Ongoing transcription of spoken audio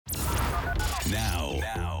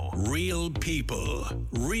Now, real people,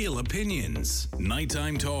 real opinions.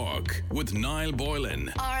 Nighttime talk with Niall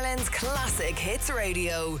Boylan. Ireland's classic hits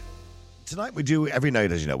radio. Tonight we do, every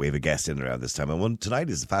night, as you know, we have a guest in around this time. And tonight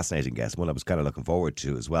is a fascinating guest, one I was kind of looking forward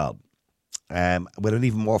to as well. With an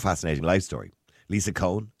even more fascinating life story. Lisa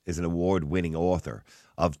Kohn is an award-winning author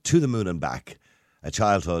of To the Moon and Back, A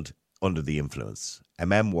Childhood Under the Influence, a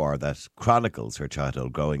memoir that chronicles her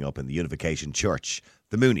childhood growing up in the Unification Church,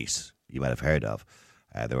 the Moonies, you might have heard of.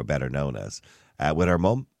 They were better known as. With her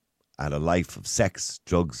mum and a life of sex,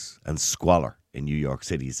 drugs and squalor in New York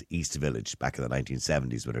City's East Village back in the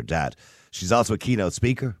 1970s with her dad. She's also a keynote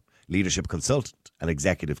speaker, leadership consultant and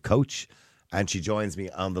executive coach. And she joins me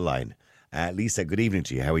on the line. Lisa, good evening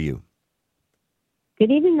to you. How are you?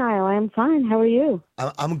 Good evening, Niall. I'm fine. How are you?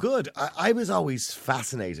 I'm good. I was always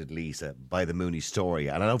fascinated, Lisa, by the Mooney story.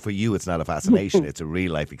 And I know for you it's not a fascination, it's a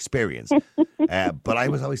real-life experience. But I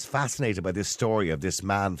was always fascinated by this story of this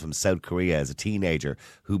man from South Korea as a teenager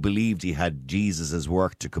who believed he had Jesus'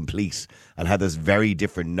 work to complete and had this very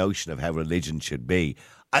different notion of how religion should be.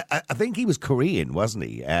 I think he was Korean, wasn't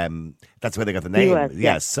he? That's where they got the name. He was,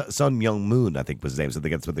 yes, Sun Myung Moon, I think was his name. So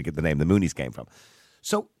that's where they get the name the Moonies came from.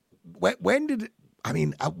 So when did...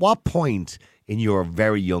 at what point in your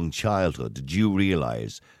very young childhood did you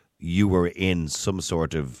realise you were in some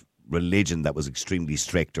sort of religion that was extremely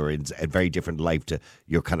strict or in a very different life to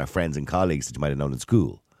your kind of friends and colleagues that you might have known in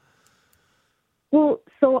school? Well,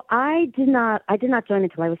 so I did not join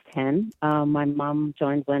until I was 10. My mom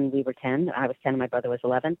joined when we were 10. I was 10 and my brother was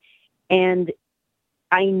 11. And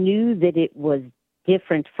I knew that it was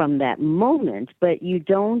different from that moment, but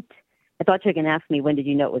I thought you were going to ask me, when did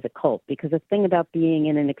you know it was a cult? Because the thing about being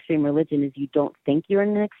in an extreme religion is you don't think you're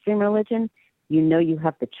in an extreme religion. You know you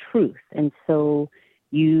have the truth. And so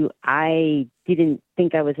I didn't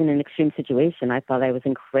think I was in an extreme situation. I thought I was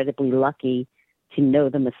incredibly lucky to know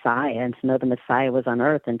the Messiah and to know the Messiah was on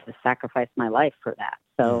earth and to sacrifice my life for that.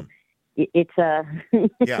 So it's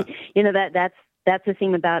yeah. That's the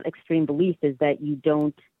thing about extreme belief is that you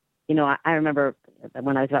don't, I remember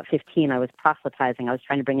when I was about 15, I was proselytizing. I was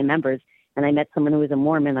trying to bring in members, and I met someone who was a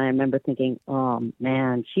Mormon. I remember thinking, oh,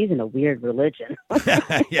 man, she's in a weird religion.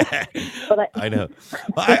 Yeah, but I know.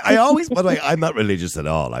 I always, by the way, I'm not religious at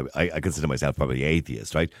all. I consider myself probably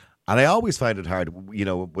atheist, right? And I always find it hard,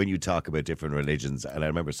 when you talk about different religions. And I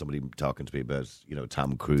remember somebody talking to me about,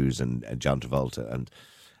 Tom Cruise and John Travolta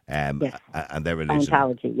and their religion.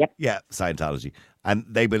 Scientology, yep. Yeah, Scientology. And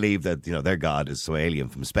they believe that, their God is some alien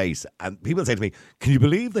from space. And people say to me, can you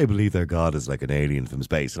believe they believe their God is like an alien from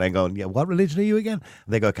space? And I'm going, yeah, what religion are you again?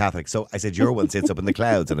 And they go, Catholic. So I said, your one sits up in the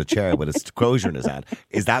clouds on a chair with a crozier in his hand.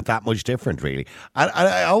 Is that much different, really? And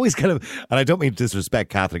I always kind of, and I don't mean to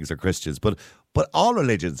disrespect Catholics or Christians, but all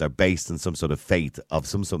religions are based on some sort of faith of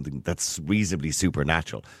something that's reasonably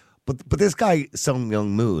supernatural. But this guy, Sun Myung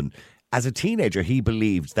Moon, as a teenager, he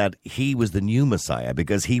believed that he was the new Messiah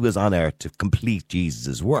because he was on earth to complete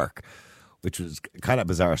Jesus' work, which was kind of a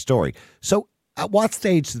bizarre story. So at what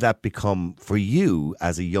stage did that become, for you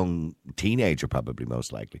as a young teenager, probably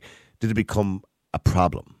most likely, did it become a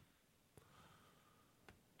problem?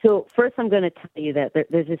 So first I'm going to tell you that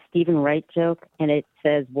there's a Stephen Wright joke, and it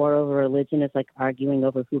says war over religion is like arguing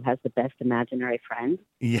over who has the best imaginary friend.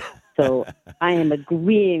 Yeah. So I am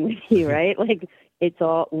agreeing with you, right? Like, it's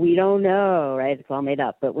all, we don't know, right? It's all made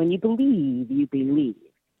up. But when you believe, you believe.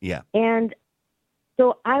 Yeah. And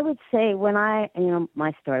so I would say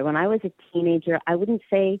my story, when I was a teenager, I wouldn't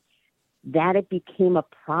say that it became a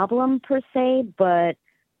problem per se, but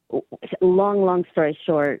long story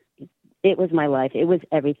short, it was my life. It was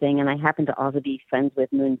everything. And I happened to also be friends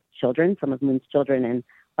with Moon's children, some of Moon's children and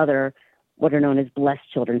other what are known as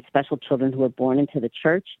blessed children, special children who were born into the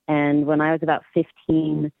church. And when I was about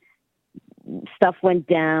 15, stuff went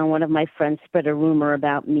down. One of my friends spread a rumor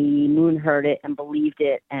about me. Moon heard it and believed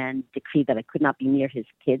it and decreed that I could not be near his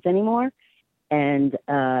kids anymore. And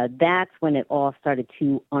that's when it all started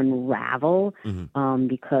to unravel,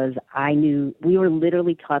 because I knew we were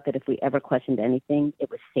literally taught that if we ever questioned anything, it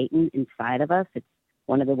was Satan inside of us. It's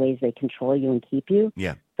one of the ways they control you and keep you.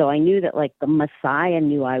 Yeah. So I knew that, like, the Messiah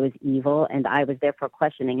knew I was evil, and I was therefore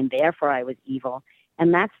questioning, and therefore I was evil.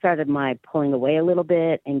 And that started my pulling away a little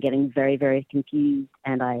bit and getting very, very confused.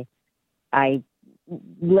 And I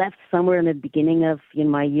left somewhere in the beginning of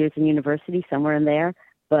my years in university, somewhere in there.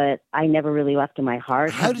 But I never really left in my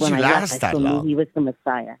heart. How did you last that long? He was the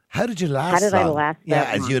Messiah. How did you last? How did I last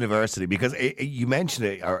that long? As university, because you mentioned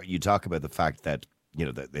it, or you talk about the fact that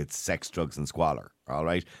that it's sex, drugs, and squalor. All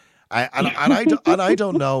right, and I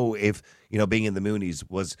don't know if being in the Moonies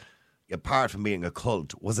was apart from being a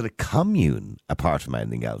cult, was it a commune apart from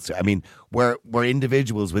anything else? I mean, were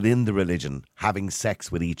individuals within the religion having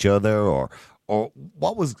sex with each other, or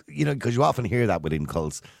what was, because you often hear that within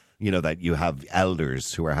cults, that you have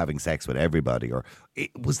elders who are having sex with everybody, or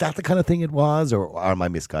was that the kind of thing it was, or am I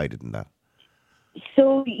misguided in that?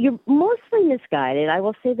 So you're mostly misguided. I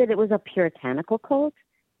will say that it was a puritanical cult.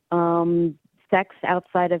 Sex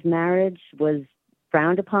outside of marriage was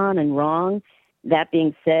frowned upon and wrong. That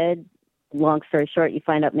being said, long story short, you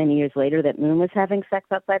find out many years later that Moon was having sex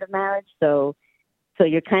outside of marriage. So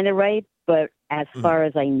you're kind of right. But as far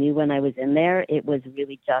as I knew when I was in there, it was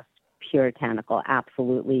really just puritanical.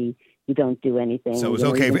 Absolutely, you don't do anything. So it was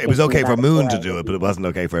okay. It was okay for Moon to do it, but it wasn't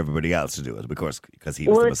okay for everybody else to do it, because he was the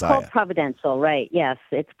Messiah. Well, it's called providential, right? Yes,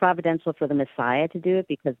 it's providential for the Messiah to do it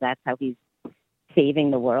because that's how he's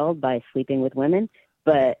saving the world, by sleeping with women.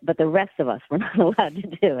 But the rest of us were not allowed to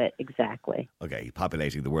do it. Exactly. Okay,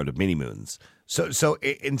 populating the world of mini moons. So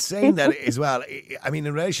in saying that as well, I mean,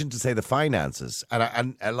 in relation to, say, the finances,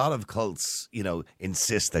 and a lot of cults,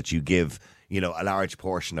 insist that you give, a large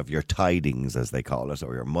portion of your tidings, as they call it,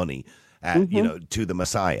 or your money, to the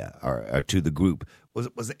Messiah or to the group.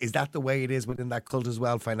 Is that the way it is within that cult as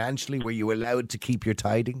well? Financially, were you allowed to keep your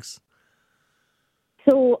tidings?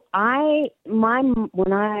 So when my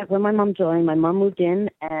mom joined, my mom moved in,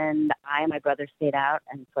 and I and my brother stayed out,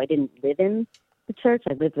 and so I didn't live in the church.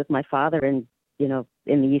 I lived with my father in the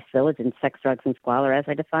East Village in sex, drugs, and squalor, as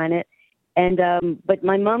I define it. And but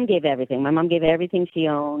my mom gave everything. My mom gave everything she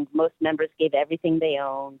owned. Most members gave everything they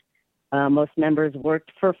owned. Most members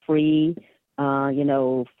worked for free.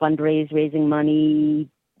 Raising money,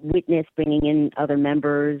 witness, bringing in other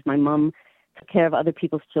members. My mom took care of other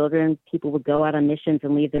people's children. People would go out on missions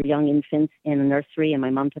and leave their young infants in a nursery, and my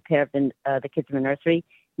mom took care of the kids in the nursery,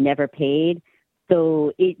 never paid.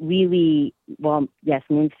 So it really, yes,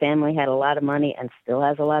 Moon's family had a lot of money and still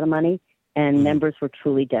has a lot of money, and members were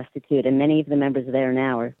truly destitute, and many of the members there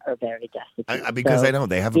now are very destitute. Because I know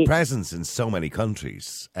they have a presence in so many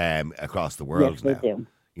countries across the world yes, now. They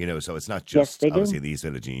do. So it's not just obviously the East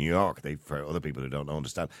Village in New York. For other people who don't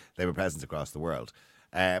understand, they have a presence across the world.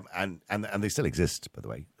 And they still exist, by the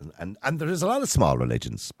way. And there's a lot of small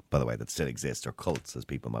religions, by the way, that still exist, or cults, as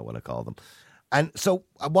people might want to call them. And so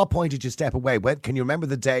at what point did you step away? Can you remember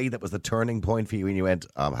the day that was the turning point for you and you went,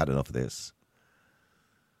 I've had enough of this?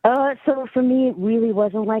 So for me, it really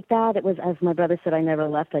wasn't like that. It was, as my brother said, I never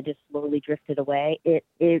left. I just slowly drifted away.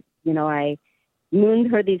 Moon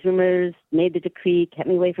heard these rumors, made the decree, kept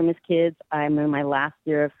me away from his kids. I'm in my last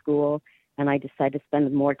year of school, and I decided to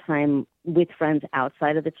spend more time with friends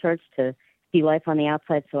outside of the church to see life on the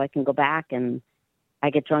outside so I can go back. And I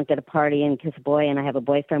get drunk at a party and kiss a boy, and I have a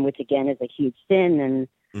boyfriend, which again is a huge sin.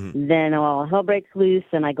 And then all hell breaks loose,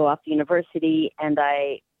 and I go off to university, and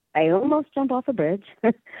I almost jump off a bridge.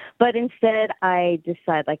 But instead I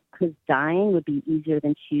decide, because dying would be easier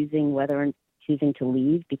than choosing to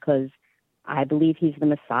leave, because I believe he's the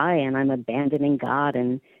Messiah, and I'm abandoning God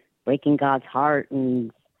and breaking God's heart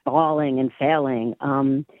and falling and failing.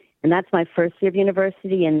 And that's my first year of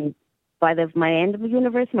university. And by my end of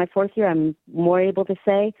university, my fourth year, I'm more able to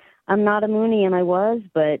say I'm not a Moonie, and I was,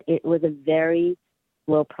 but it was a very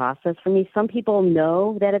slow process for me. Some people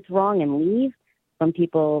know that it's wrong and leave. Some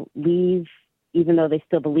people leave even though they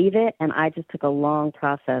still believe it. And I just took a long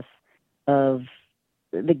process of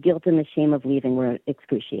the guilt and the shame of leaving were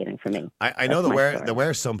excruciating for me. I know there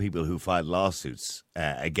were some people who filed lawsuits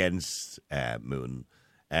against Moon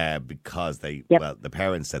because the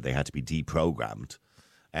parents said they had to be deprogrammed,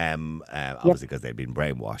 obviously because they'd been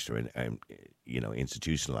brainwashed or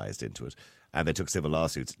institutionalized into it, and they took civil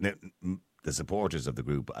lawsuits. Now, the supporters of the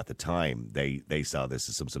group at the time, they saw this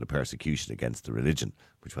as some sort of persecution against the religion,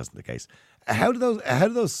 which wasn't the case. How do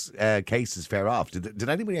those cases fare off? Did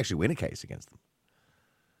anybody actually win a case against them?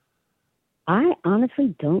 I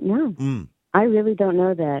honestly don't know. I really don't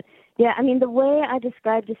know that. Yeah, I mean, the way I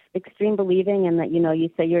describe this extreme believing, and that, you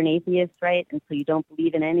say you're an atheist, right? And so you don't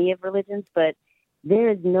believe in any of religions, but there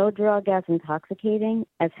is no drug as intoxicating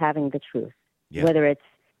as having the truth. Yeah. Whether it's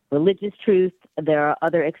religious truth, there are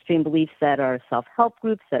other extreme beliefs that are self-help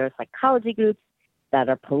groups, that are psychology groups, that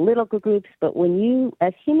are political groups. But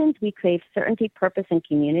as humans, we crave certainty, purpose, and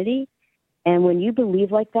community. And when you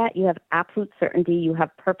believe like that, you have absolute certainty, you have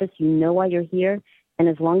purpose, you know why you're here, and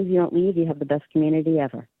as long as you don't leave, you have the best community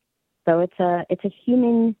ever. So it's a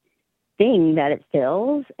human thing that it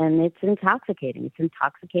fills, and it's intoxicating. It's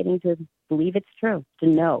intoxicating to believe it's true, to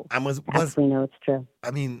know. And actually know it's true.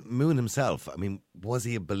 I mean, Moon himself, I mean, was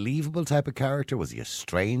he a believable type of character? Was he a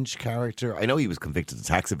strange character? I know he was convicted of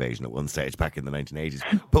tax evasion at one stage back in the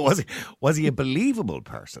 1980s, but was he a believable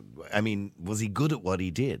person? I mean, was he good at what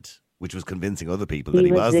he did, which was convincing other people that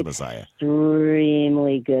he was the Messiah?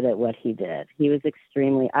 Extremely good at what he did. He was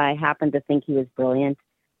I happen to think he was brilliant.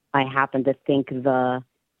 I happen to think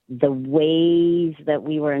the ways that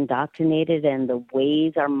we were indoctrinated and the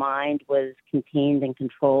ways our mind was contained and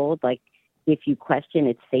controlled, like if you question,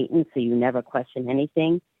 it's Satan, so you never question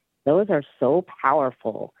anything. Those are so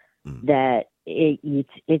powerful that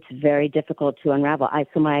it's very difficult to unravel.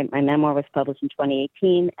 So my memoir was published in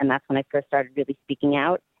 2018, and that's when I first started really speaking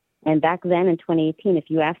out. And back then in 2018, if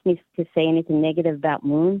you asked me to say anything negative about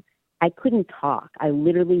Moon, I couldn't talk. I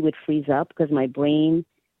literally would freeze up because my brain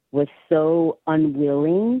was so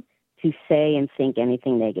unwilling to say and think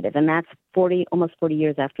anything negative. And that's almost 40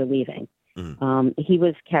 years after leaving. He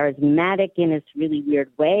was charismatic in his really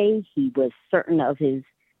weird way. He was certain of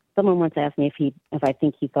someone once asked me if I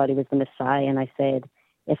think he thought he was the Messiah. And I said,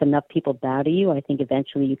 if enough people bow to you, I think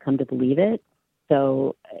eventually you come to believe it.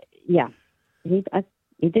 So, yeah, he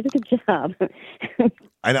did a good job.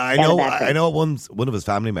 I know one of his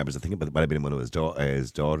family members, I think it might have been one of his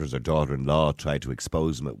daughters or daughter-in-law, tried to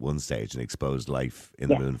expose him at one stage and exposed life in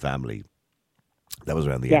the Moon family. That was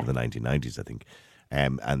around the end of the 1990s, I think.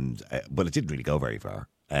 But it didn't really go very far.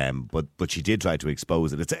 But she did try to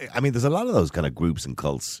expose it. There's a lot of those kind of groups and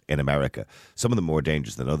cults in America. Some of them more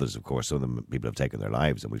dangerous than others, of course. Some of them people have taken their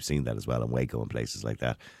lives, and we've seen that as well in Waco and places like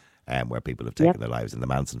that, where people have taken their lives, in the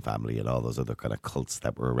Manson family and all those other kind of cults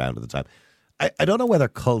that were around at the time. I don't know whether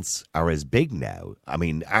cults are as big now. I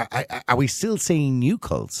mean, are we still seeing new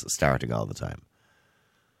cults starting all the time?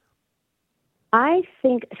 I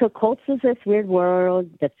think, so cults is this weird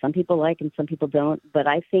world that some people like and some people don't, but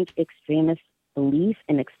I think extremist belief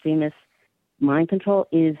and extremist mind control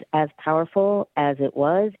is as powerful as it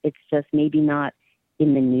was. It's just maybe not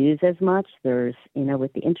in the news as much. There's,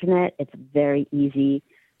 with the internet, it's very easy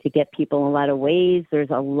to get people in a lot of ways.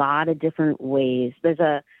 There's a lot of different ways. There's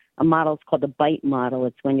a model, it's called the BITE model.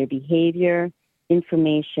 It's when your behavior,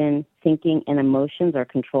 information, thinking, and emotions are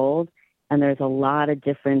controlled. And there's a lot of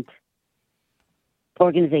different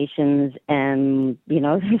organizations and,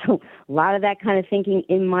 there's a lot of that kind of thinking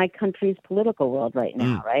in my country's political world right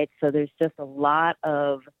now, right? So there's just a lot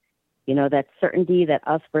of, that certainty, that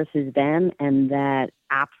us versus them, and that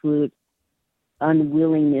absolute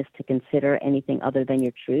unwillingness to consider anything other than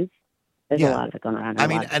your truth. There's a lot of it going around.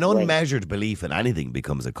 An unmeasured belief in anything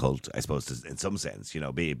becomes a cult, I suppose, in some sense.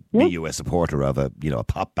 Be you a supporter of a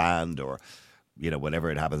pop band or whatever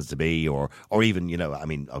it happens to be, or even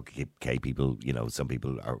okay, people. Some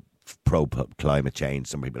people are pro climate change,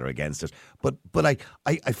 some people are against it. But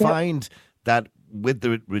I find that with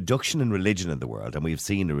the reduction in religion in the world, and we've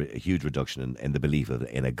seen a huge reduction in the belief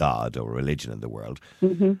in a god or a religion in the world,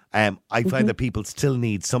 I find that people still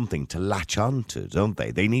need something to latch on to, don't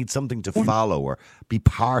they? They need something to follow or be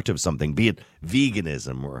part of something, be it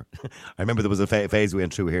veganism or... I remember there was a phase we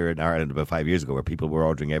went through here in Ireland about 5 years ago where people were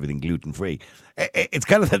ordering everything gluten-free. It's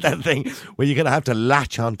kind of that thing where you're going to have to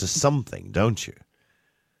latch on to something, don't you?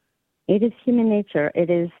 It is human nature. It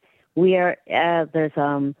is... We are...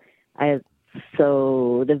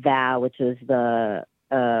 So the vow, which is the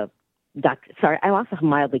sorry, I'm also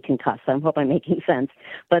mildly concussed, so I hope I'm making sense.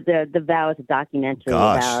 But the vow is a documentary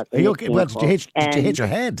about. Are you okay? Well, did you hit your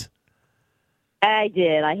head? I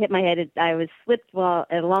did. I hit my head. I was slipped. Well,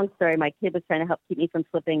 a long story. My kid was trying to help keep me from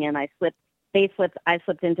slipping, and I slipped. They slipped. I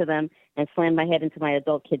slipped into them and slammed my head into my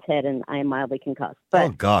adult kid's head, and I am mildly concussed. But oh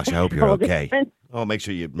gosh, I hope you're okay. Oh, make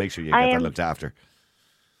sure you get that looked after.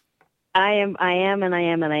 I am.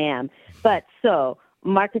 But so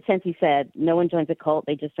Mark Vicenzi said, no one joins a cult.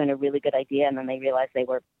 They just join a really good idea, and then they realize they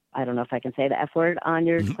were, I don't know if I can say the F word on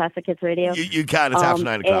your Classic Hits radio. You can. It's after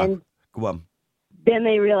 9 o'clock. Go on. Then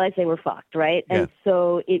they realize they were fucked, right? Yeah. And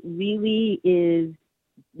so it really is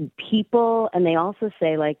people, and they also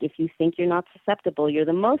say, like, if you think you're not susceptible, you're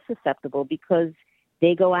the most susceptible because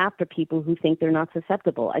they go after people who think they're not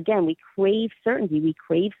susceptible. Again, we crave certainty. We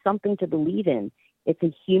crave something to believe in. It's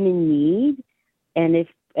a human need, and it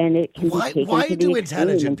can be taken why to do the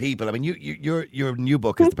intelligent people? I mean, your new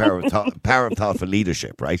book is the Power of Thought for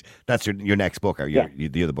Leadership, right? That's your next book, or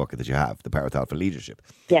the other book that you have, the Power of Thought for Leadership.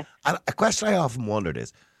 Yeah. And a question I often wondered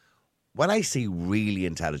is, when I see really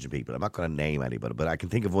intelligent people, I'm not going to name anybody, but I can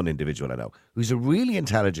think of one individual I know who's a really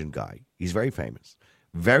intelligent guy. He's very famous,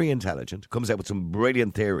 very intelligent, comes out with some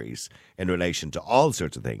brilliant theories in relation to all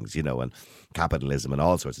sorts of things, you know, and capitalism and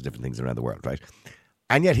all sorts of different things around the world, right?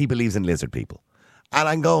 And yet he believes in lizard people. And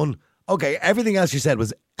I'm going, okay, everything else you said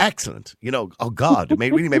was excellent. You know, oh God,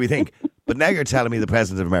 really made me think. But now you're telling me the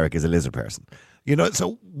president of America is a lizard person. You know,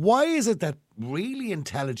 so why is it that really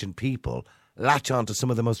intelligent people latch on to some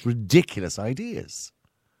of the most ridiculous ideas?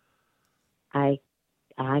 I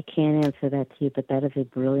can't answer that to you, but that is a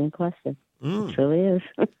brilliant question. It truly is.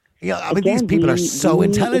 Yeah, I mean, these people are so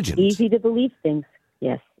intelligent. It's easy to believe things.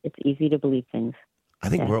 Yes, it's easy to believe things. I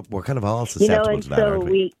think we're kind of all susceptible to that, aren't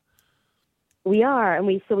we? We are, and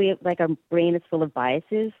we like our brain is full of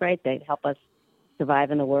biases, right? That help us survive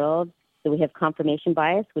in the world. So we have confirmation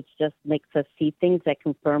bias, which just makes us see things that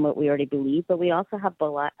confirm what we already believe. But we also have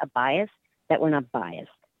a bias that we're not biased,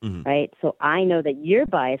 right? So I know that you're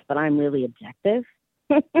biased, but I'm really objective.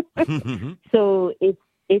 So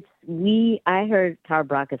I heard Tara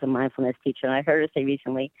Brach is a mindfulness teacher, and I heard her say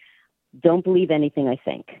recently, don't believe anything I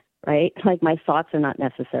think, right? Like my thoughts are not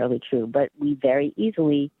necessarily true, but we very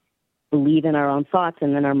easily believe in our own thoughts,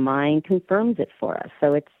 and then our mind confirms it for us.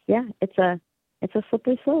 So it's a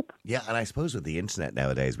slippery slope. Yeah, and I suppose with the internet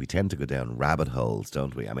nowadays, we tend to go down rabbit holes,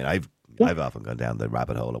 don't we? I mean, I've often gone down the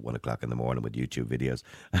rabbit hole at 1 o'clock in the morning with YouTube videos.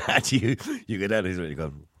 And you go down and you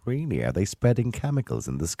go, really? Are they spreading chemicals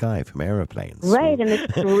in the sky from aeroplanes? Right, and the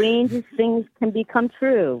strangest things can become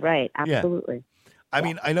true. Right, absolutely. Yeah. I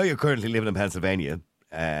mean, I know you're currently living in Pennsylvania,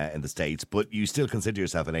 in the States, but you still consider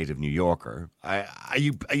yourself a native New Yorker. Are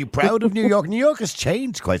you proud of New York? New York has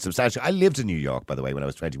changed quite substantially. I lived in New York, by the way, when I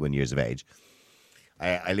was 21 years of age.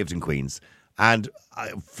 I lived in Queens, and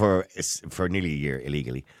for nearly a year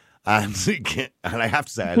illegally, and I have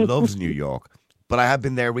to say I loved New York, but I have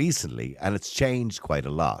been there recently, and it's changed quite a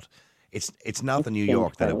lot. It's not the New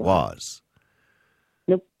York that it was.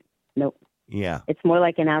 Nope. Yeah, it's more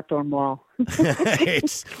like an outdoor mall.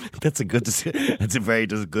 That's a very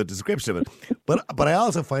good description of it. But I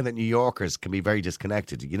also find that New Yorkers can be very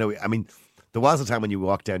disconnected. You know, I mean, there was a time when you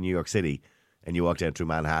walked down New York City and you walk down through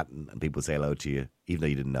Manhattan and people say hello to you, even though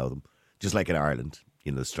you didn't know them. Just like in Ireland,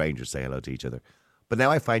 you know, the strangers say hello to each other. But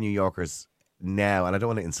now I find New Yorkers now, and I don't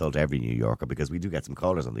want to insult every New Yorker because we do get some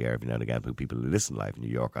callers on the air every now and again, people who listen live in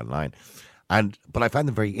New York online. But I find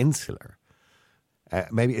them very insular.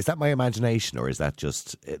 Maybe is that my imagination, or is that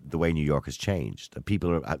just the way New York has changed? That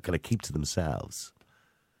people are kind of keep to themselves.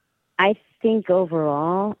 I think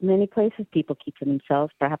overall, many places people keep to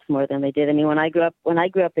themselves, perhaps more than they did. I mean, when I grew up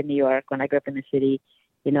in New York, when I grew up in the city,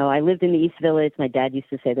 you know, I lived in the East Village. My dad used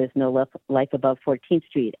to say there's no life above 14th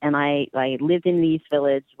Street. And I lived in the East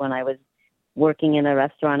Village when I was working in a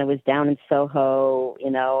restaurant. It was down in Soho. You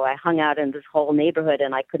know, I hung out in this whole neighborhood,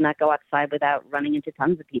 and I could not go outside without running into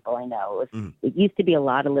tons of people I know. It used to be a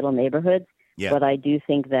lot of little neighborhoods. Yeah. But I do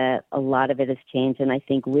think that a lot of it has changed. And I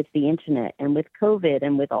think with the internet and with COVID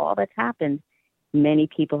and with all that's happened, many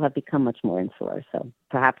people have become much more insular. So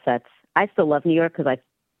perhaps I still love New York because I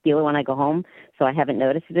feel it when I go home. So I haven't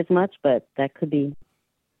noticed it as much, but that could be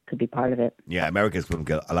part of it. Yeah, America's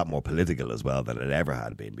become a lot more political as well than it ever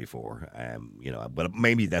had been before. You know, but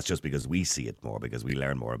maybe that's just because we see it more, because we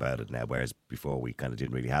learn more about it now, whereas before we kind of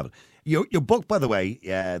didn't really have it. Your book, by the way,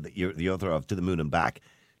 you're the author of To the Moon and Back.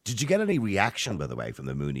 Did you get any reaction, by the way, from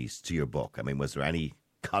the Moonies to your book? I mean, was there any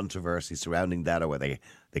controversy surrounding that, or were they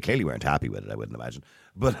clearly weren't happy with it, I wouldn't imagine.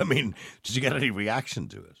 But, I mean, did you get any reaction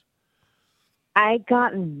to it? I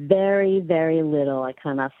got very, very little. I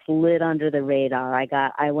kind of slid under the radar.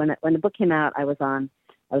 When the book came out, I was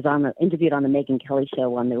interviewed on the Megyn Kelly show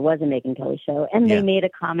when there was a Megyn Kelly show, and they made a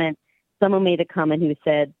comment. Someone made a comment who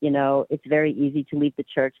said, you know, it's very easy to leave the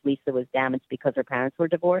church. Lisa was damaged because her parents were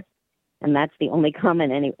divorced. And that's the only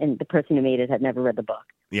comment, and the person who made it had never read the book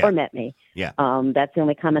or met me. Yeah. That's the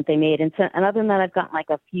only comment they made. And other than that, I've gotten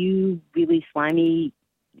like a few really slimy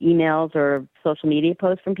emails or social media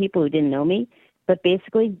posts from people who didn't know me. But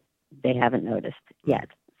basically, they haven't noticed yet.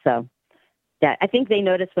 So I think they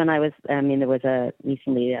noticed when there was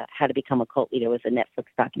recently How to Become a Cult Leader was a Netflix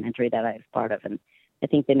documentary that I was part of. And I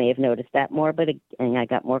think they may have noticed that more, and I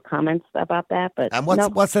got more comments about that. But and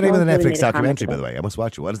what's the name of the Netflix documentary, by the way? I must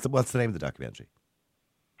watch it. What's the name of the documentary?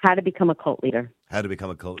 How to Become a Cult Leader. How to Become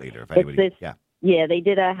a Cult Leader. If anybody, yeah, they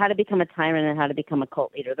did How to Become a Tyrant and How to Become a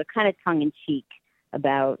Cult Leader. They're kind of tongue in cheek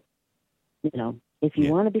about, you know, if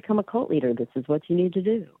you want to become a cult leader, this is what you need to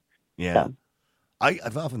do. Yeah. So.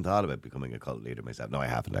 I've often thought about becoming a cult leader myself. No, I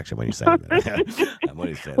haven't actually. When you say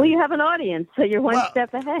that, well, you have an audience, so you're one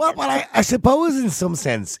step ahead. Well, I suppose in some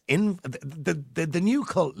sense, the new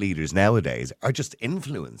cult leaders nowadays are just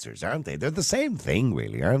influencers, aren't they? They're the same thing,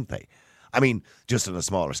 really, aren't they? I mean, just on a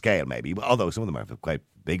smaller scale, maybe, although some of them have a quite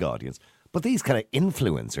big audience. But these kind of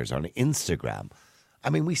influencers on Instagram, I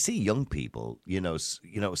mean, we see young people,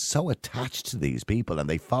 so attached to these people, and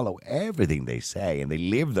they follow everything they say, and they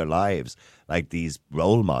live their lives like these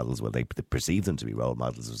role models. Well, they perceive them to be role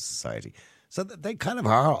models of society. So they kind of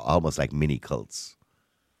are almost like mini cults.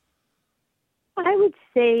 I would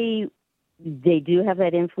say they do have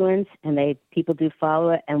that influence, and people do follow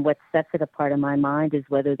it. And what sets it apart in my mind is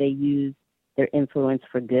whether they use their influence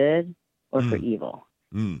for good or for evil,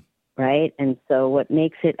 right? And so what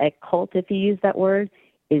makes it a cult, if you use that word,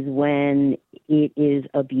 is when it is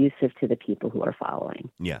abusive to the people who are following.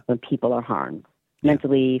 Yeah. When people are harmed,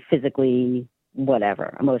 mentally, physically,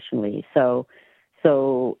 whatever, emotionally. So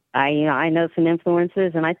I know some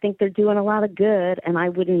influencers, and I think they're doing a lot of good, and I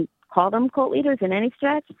wouldn't call them cult leaders in any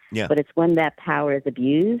stretch. Yeah. But it's when that power is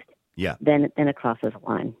abused, yeah, then it crosses a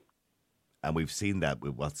line. And we've seen that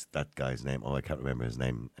with, what's that guy's name? Oh, I can't remember his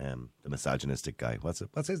name. The misogynistic guy. What's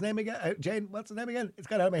his name again? Jane, what's his name again? It's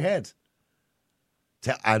got out of my head.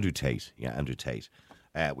 Andrew Tate. Yeah, Andrew Tate.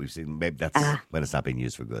 We've seen, maybe that's when it's not being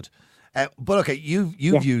used for good. But okay, you've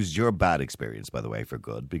used your bad experience, by the way, for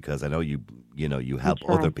good, because I know you help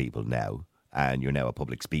other people now, and you're now a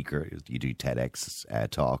public speaker. You do TEDx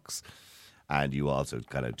talks, and you also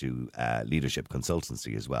kind of do leadership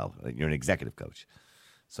consultancy as well. You're an executive coach.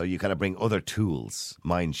 So you kind of bring other tools,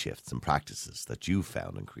 mind shifts and practices that you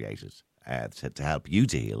found and created to help you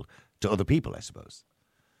to heal to other people, I suppose.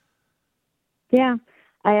 Yeah.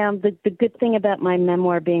 The good thing about my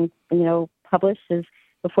memoir being, published is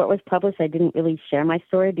before it was published, I didn't really share my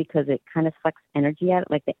story because it kind of sucks energy out,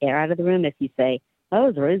 like the air out of the room. If you say, I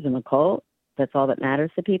was raised in a cult, that's all that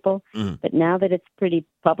matters to people. But now that it's pretty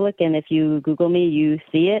public, and if you Google me, you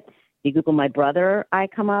see it. You Google my brother, I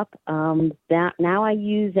come up. Now I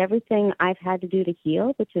use everything I've had to do to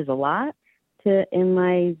heal, which is a lot, in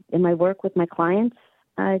my work with my clients.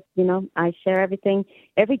 I share everything,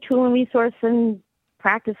 every tool and resource and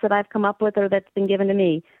practice that I've come up with or that's been given to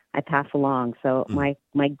me, I pass along. So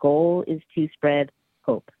my goal is to spread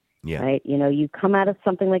hope. Yeah. Right? You come out of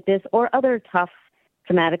something like this or other tough,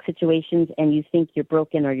 traumatic situations, and you think you're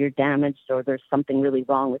broken or you're damaged or there's something really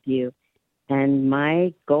wrong with you. And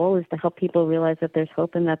my goal is to help people realize that there's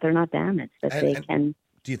hope and that they're not damaged, that they can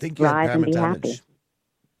do you think you thrive had and be permanent happy. damage?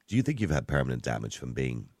 Do you think you've had permanent damage from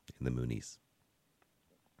being in the Moonies?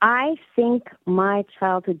 I think my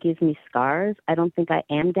childhood gives me scars. I don't think I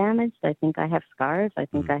am damaged. I think I have scars. I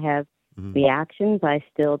think I have reactions. I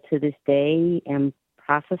still, to this day, am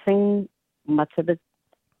processing much of the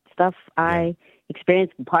stuff I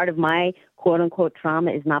experienced. Part of my quote-unquote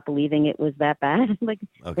trauma is not believing it was that bad. Was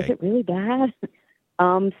it really bad?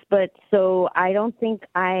 But so I don't think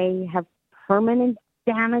I have permanent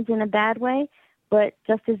damage in a bad way. But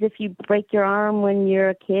just as if you break your arm when you're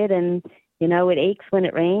a kid and it aches when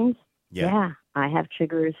it rains. Yeah, I have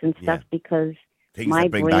triggers and stuff because things my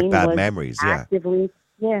that bring brain back bad was memories. Actively,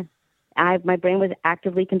 my brain was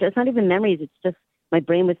actively controlled. It's not even memories. It's just my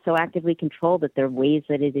brain was so actively controlled that there are ways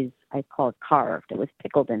that it is, I call it carved. It was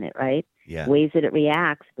pickled in it, right? Yeah. Ways that it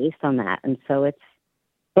reacts based on that. And so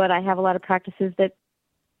but I have a lot of practices that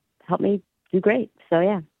help me do great. So,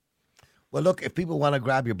 yeah. Well, look, if people want to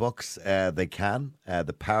grab your books, they can.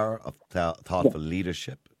 The Power of Thoughtful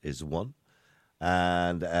Leadership is one.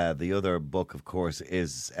 And the other book, of course,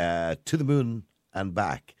 is To the Moon and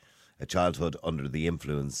Back, A Childhood Under the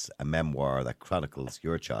Influence, a memoir that chronicles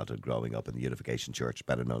your childhood growing up in the Unification Church,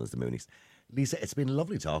 better known as the Moonies. Lisa, it's been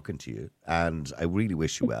lovely talking to you, and I really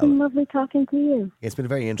wish you well. It's been lovely talking to you. It's been a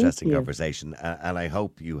very interesting conversation, and I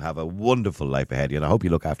hope you have a wonderful life ahead of you, and I hope you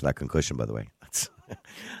look after that concussion, by the way.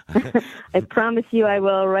 I promise you I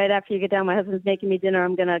will. Right after you get down, my husband's making me dinner.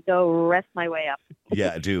 I'm going to go rest my way up.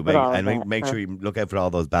 Yeah, do. Make sure you look out for all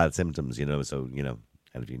those bad symptoms, and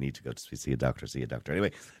if you need to go to see a doctor, see a doctor.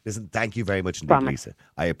 Anyway, listen, thank you very much indeed, Lisa.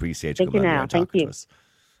 I appreciate you coming on and talking to us.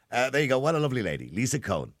 There you go. What a lovely lady. Lisa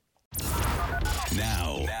Kohn.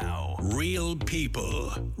 Now, real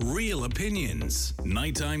people, real opinions.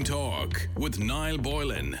 Nighttime Talk with Niall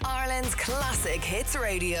Boylan. Ireland's classic hits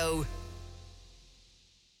radio.